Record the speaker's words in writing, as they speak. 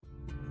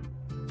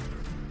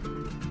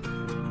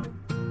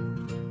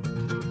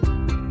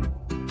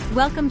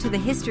Welcome to the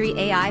History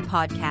AI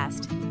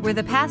podcast, where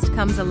the past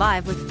comes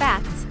alive with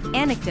facts,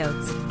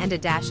 anecdotes, and a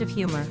dash of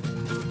humor.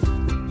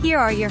 Here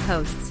are your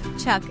hosts,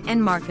 Chuck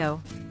and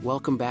Marco.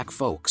 Welcome back,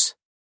 folks.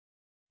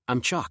 I'm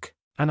Chuck.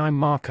 And I'm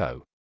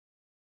Marco.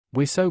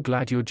 We're so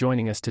glad you're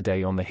joining us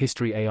today on the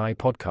History AI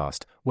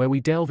podcast, where we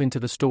delve into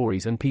the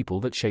stories and people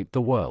that shaped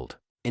the world.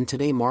 And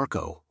today,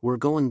 Marco, we're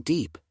going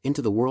deep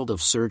into the world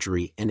of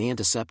surgery and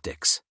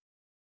antiseptics.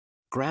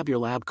 Grab your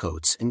lab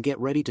coats and get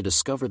ready to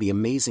discover the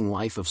amazing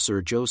life of Sir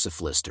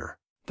Joseph Lister.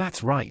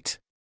 That's right.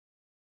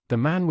 The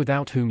man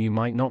without whom you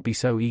might not be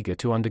so eager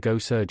to undergo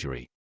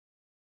surgery.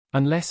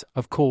 Unless,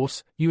 of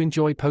course, you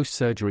enjoy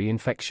post-surgery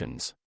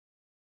infections.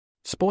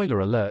 Spoiler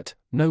alert,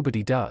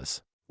 nobody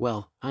does.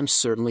 Well, I'm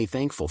certainly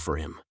thankful for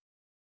him.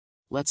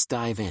 Let's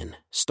dive in,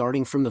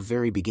 starting from the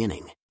very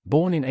beginning.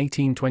 Born in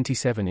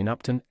 1827 in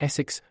Upton,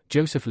 Essex,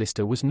 Joseph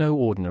Lister was no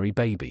ordinary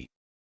baby.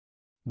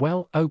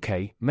 Well,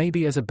 okay,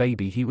 maybe as a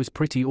baby he was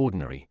pretty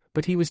ordinary,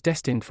 but he was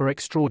destined for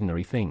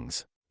extraordinary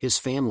things. His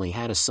family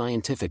had a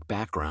scientific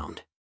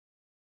background.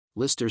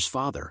 Lister's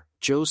father,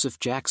 Joseph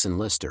Jackson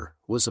Lister,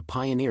 was a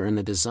pioneer in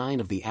the design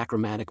of the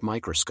achromatic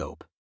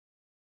microscope.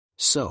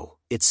 So,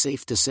 it's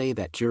safe to say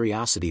that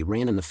curiosity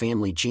ran in the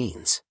family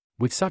genes.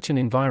 With such an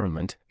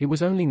environment, it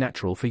was only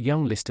natural for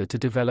young Lister to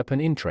develop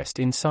an interest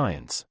in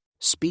science.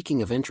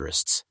 Speaking of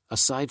interests,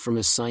 aside from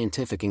his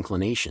scientific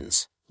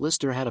inclinations,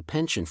 Lister had a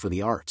penchant for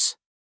the arts.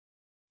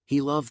 He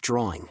loved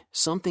drawing,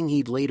 something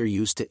he'd later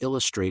use to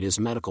illustrate his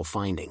medical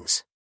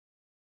findings.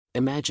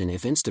 Imagine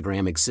if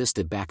Instagram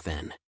existed back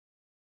then.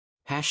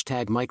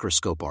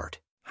 #microscope art.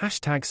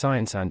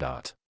 #science and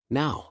art.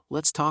 Now,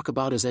 let's talk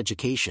about his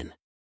education.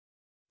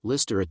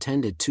 Lister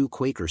attended 2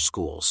 Quaker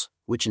schools,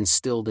 which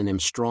instilled in him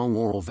strong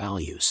moral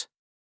values.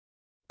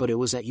 But it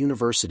was at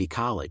University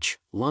College,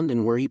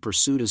 London, where he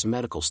pursued his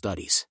medical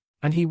studies.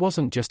 And he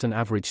wasn't just an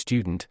average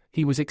student,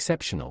 he was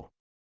exceptional.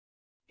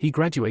 He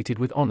graduated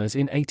with honors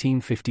in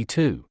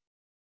 1852.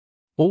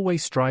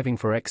 Always striving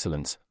for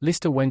excellence,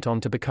 Lister went on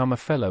to become a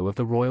Fellow of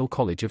the Royal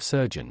College of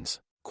Surgeons.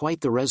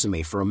 Quite the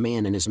resume for a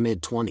man in his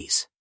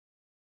mid-20s.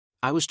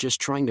 I was just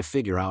trying to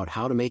figure out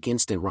how to make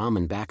instant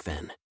ramen back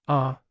then.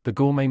 The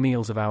gourmet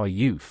meals of our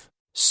youth.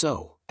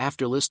 So,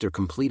 after Lister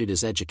completed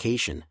his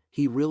education,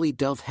 he really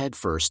dove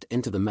headfirst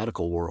into the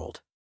medical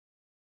world.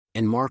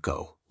 And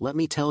Marco, let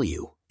me tell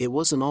you, it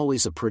wasn't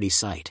always a pretty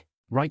sight.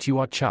 Right you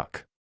are,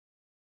 Chuck.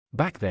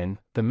 Back then,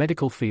 the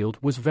medical field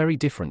was very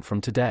different from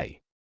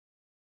today.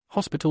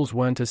 Hospitals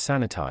weren't as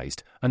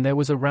sanitized, and there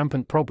was a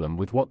rampant problem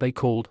with what they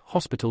called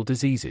hospital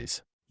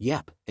diseases.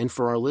 Yep, and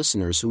for our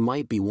listeners who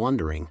might be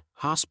wondering,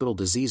 hospital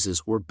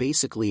diseases were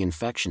basically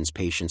infections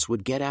patients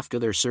would get after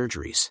their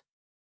surgeries.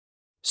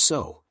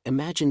 So,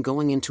 imagine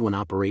going into an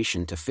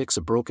operation to fix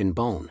a broken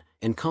bone,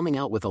 and coming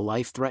out with a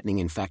life-threatening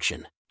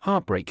infection.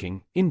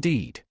 Heartbreaking,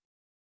 indeed.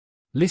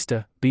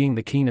 Lister, being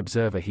the keen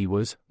observer he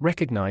was,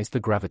 recognized the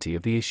gravity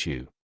of the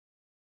issue.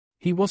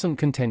 He wasn't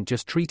content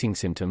just treating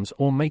symptoms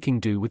or making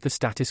do with the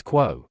status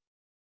quo.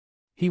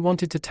 He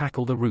wanted to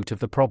tackle the root of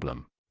the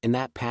problem. And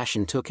that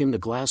passion took him to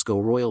Glasgow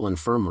Royal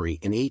Infirmary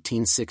in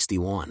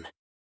 1861.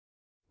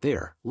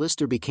 There,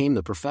 Lister became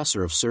the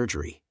professor of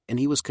surgery, and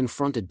he was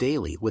confronted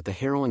daily with the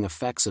harrowing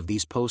effects of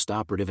these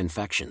post-operative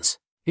infections.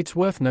 It's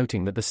worth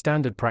noting that the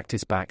standard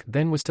practice back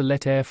then was to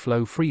let air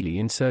flow freely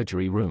in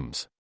surgery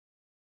rooms.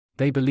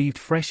 They believed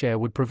fresh air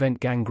would prevent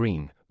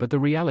gangrene, but the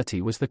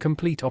reality was the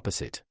complete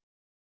opposite.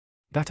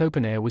 That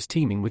open air was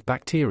teeming with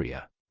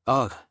bacteria.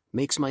 Ugh,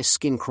 makes my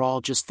skin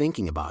crawl just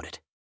thinking about it.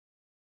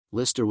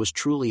 Lister was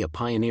truly a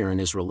pioneer in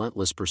his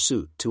relentless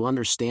pursuit to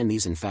understand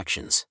these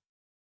infections.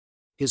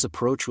 His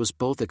approach was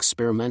both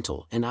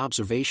experimental and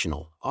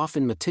observational,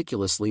 often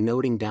meticulously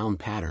noting down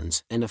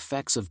patterns and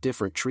effects of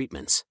different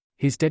treatments.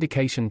 His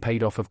dedication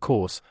paid off, of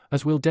course,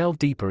 as we'll delve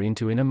deeper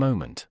into in a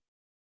moment.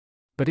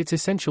 But it's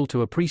essential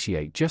to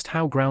appreciate just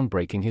how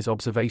groundbreaking his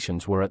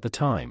observations were at the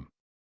time.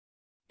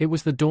 It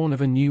was the dawn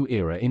of a new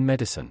era in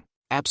medicine.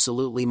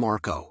 Absolutely,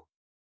 Marco.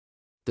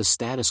 The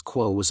status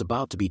quo was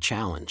about to be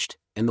challenged,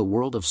 and the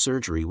world of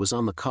surgery was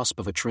on the cusp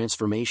of a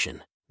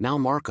transformation. Now,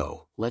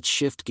 Marco, let's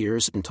shift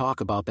gears and talk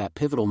about that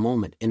pivotal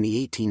moment in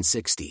the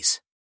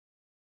 1860s.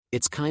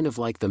 It's kind of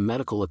like the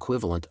medical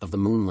equivalent of the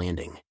moon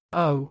landing.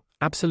 Oh,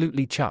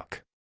 absolutely,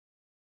 Chuck.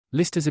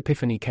 Lister's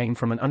epiphany came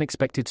from an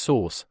unexpected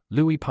source,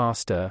 Louis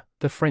Pasteur,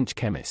 the French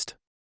chemist.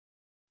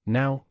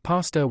 Now,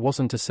 Pasteur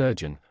wasn't a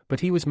surgeon,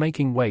 but he was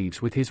making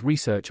waves with his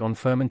research on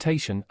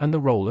fermentation and the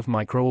role of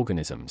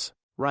microorganisms.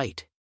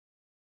 Right.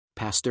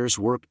 Pasteur's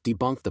work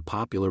debunked the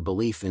popular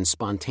belief in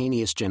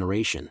spontaneous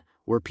generation,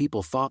 where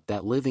people thought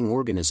that living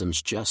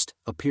organisms just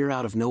appear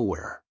out of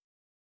nowhere.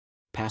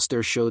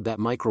 Pasteur showed that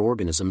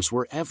microorganisms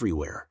were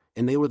everywhere,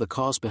 and they were the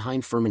cause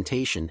behind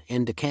fermentation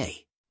and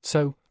decay.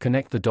 So,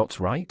 connect the dots,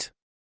 right?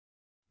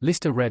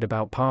 Lister read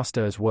about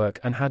Pasteur's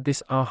work and had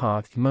this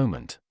aha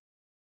moment.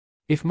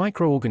 If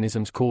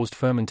microorganisms caused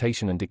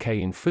fermentation and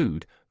decay in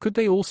food, could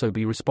they also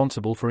be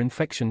responsible for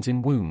infections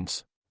in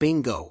wounds?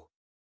 Bingo!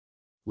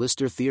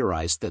 Lister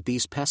theorized that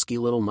these pesky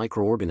little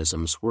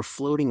microorganisms were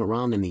floating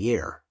around in the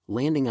air,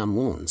 landing on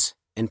wounds,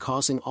 and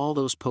causing all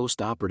those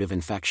post-operative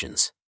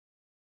infections.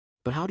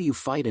 But how do you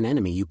fight an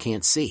enemy you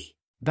can't see?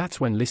 That's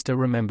when Lister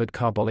remembered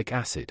carbolic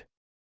acid.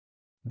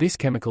 This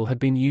chemical had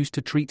been used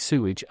to treat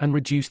sewage and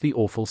reduce the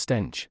awful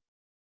stench.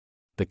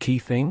 The key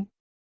thing?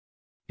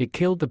 It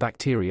killed the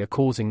bacteria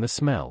causing the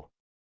smell.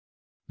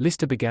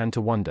 Lister began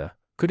to wonder,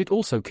 could it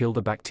also kill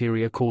the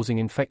bacteria causing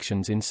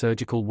infections in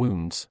surgical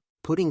wounds?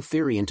 Putting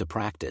theory into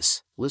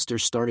practice, Lister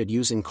started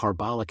using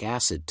carbolic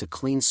acid to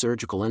clean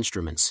surgical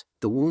instruments,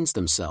 the wounds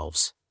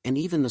themselves, and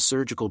even the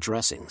surgical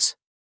dressings.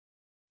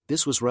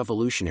 This was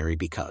revolutionary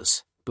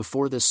because,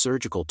 before this,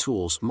 surgical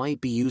tools might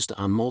be used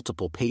on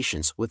multiple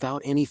patients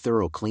without any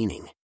thorough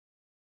cleaning.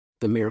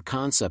 The mere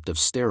concept of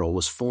sterile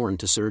was foreign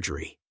to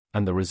surgery.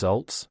 And the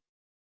results?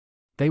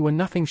 They were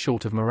nothing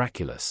short of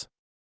miraculous.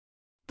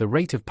 The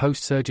rate of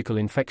post-surgical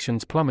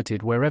infections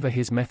plummeted wherever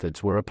his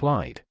methods were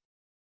applied.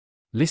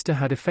 Lister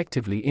had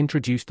effectively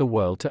introduced the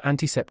world to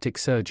antiseptic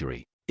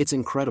surgery. It's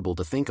incredible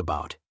to think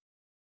about.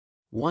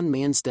 One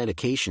man's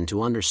dedication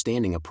to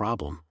understanding a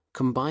problem,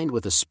 combined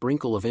with a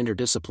sprinkle of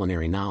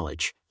interdisciplinary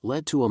knowledge,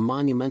 led to a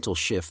monumental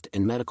shift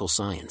in medical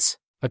science.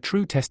 A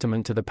true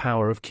testament to the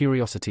power of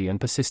curiosity and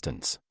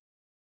persistence.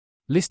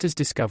 Lister's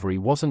discovery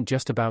wasn't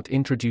just about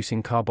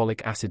introducing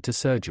carbolic acid to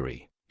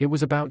surgery, it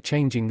was about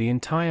changing the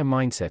entire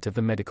mindset of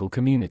the medical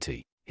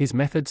community. His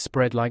methods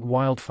spread like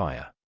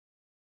wildfire.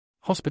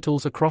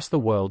 Hospitals across the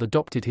world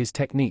adopted his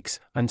techniques,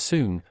 and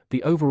soon,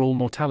 the overall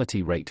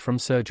mortality rate from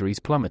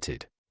surgeries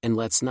plummeted. And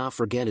let's not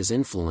forget his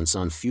influence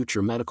on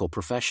future medical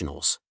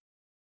professionals.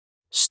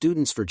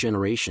 Students for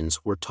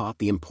generations were taught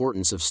the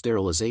importance of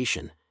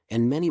sterilization,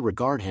 and many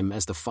regard him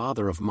as the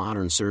father of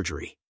modern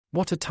surgery.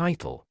 What a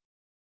title!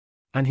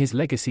 And his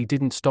legacy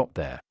didn't stop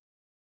there.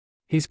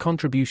 His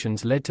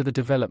contributions led to the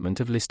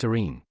development of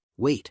Listerine.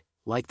 Wait,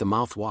 like the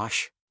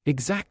mouthwash?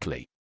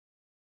 Exactly.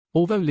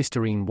 Although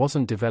Listerine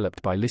wasn't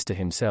developed by Lister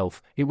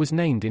himself, it was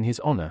named in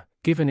his honor,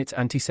 given its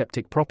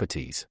antiseptic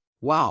properties.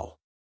 Wow!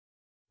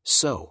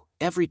 So,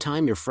 every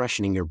time you're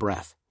freshening your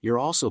breath, you're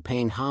also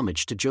paying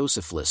homage to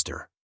Joseph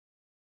Lister.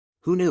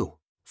 Who knew?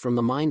 From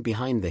the mind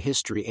behind the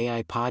History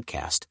AI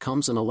podcast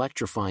comes an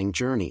electrifying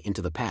journey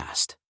into the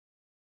past.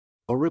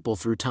 A ripple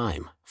through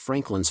time,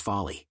 Franklin's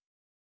Folly.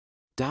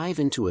 Dive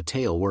into a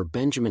tale where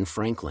Benjamin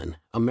Franklin,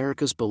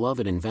 America's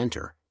beloved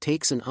inventor,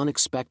 takes an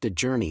unexpected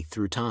journey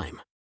through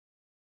time.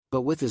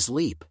 But with his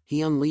leap, he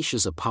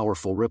unleashes a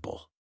powerful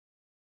ripple.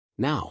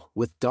 Now,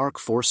 with dark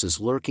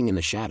forces lurking in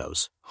the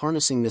shadows,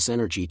 harnessing this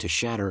energy to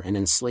shatter and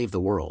enslave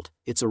the world,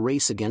 it's a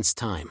race against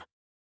time.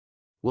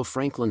 Will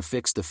Franklin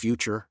fix the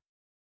future?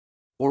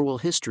 Or will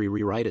history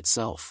rewrite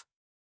itself?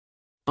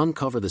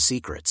 Uncover the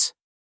secrets.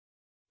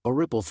 A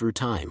ripple through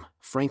time,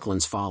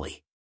 Franklin's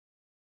Folly.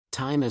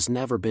 Time has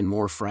never been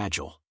more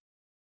fragile.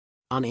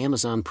 On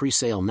Amazon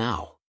pre-sale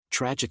now.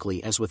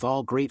 Tragically, as with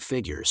all great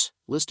figures,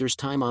 Lister's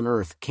time on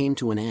Earth came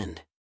to an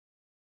end.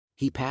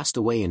 He passed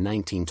away in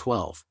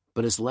 1912,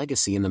 but his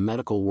legacy in the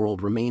medical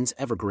world remains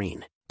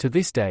evergreen. To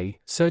this day,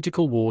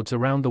 surgical wards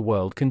around the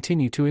world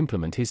continue to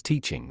implement his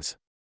teachings.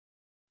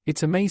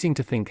 It's amazing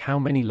to think how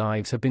many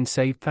lives have been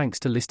saved thanks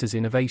to Lister's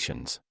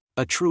innovations.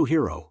 A true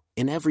hero,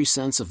 in every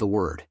sense of the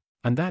word.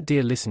 And that,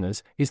 dear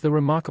listeners, is the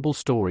remarkable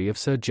story of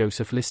Sir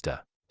Joseph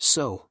Lister.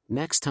 So,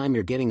 next time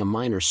you're getting a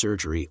minor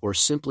surgery or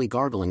simply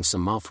gargling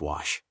some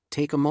mouthwash,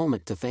 take a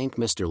moment to thank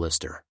Mr.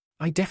 Lister.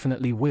 I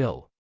definitely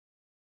will.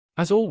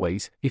 As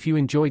always, if you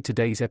enjoyed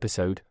today's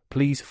episode,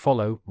 please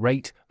follow,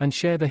 rate, and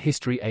share the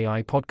History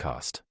AI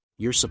podcast.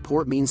 Your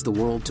support means the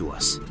world to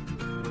us.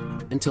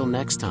 Until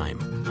next time,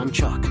 I'm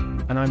Chuck.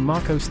 And I'm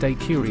Marco. Stay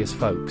curious,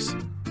 folks.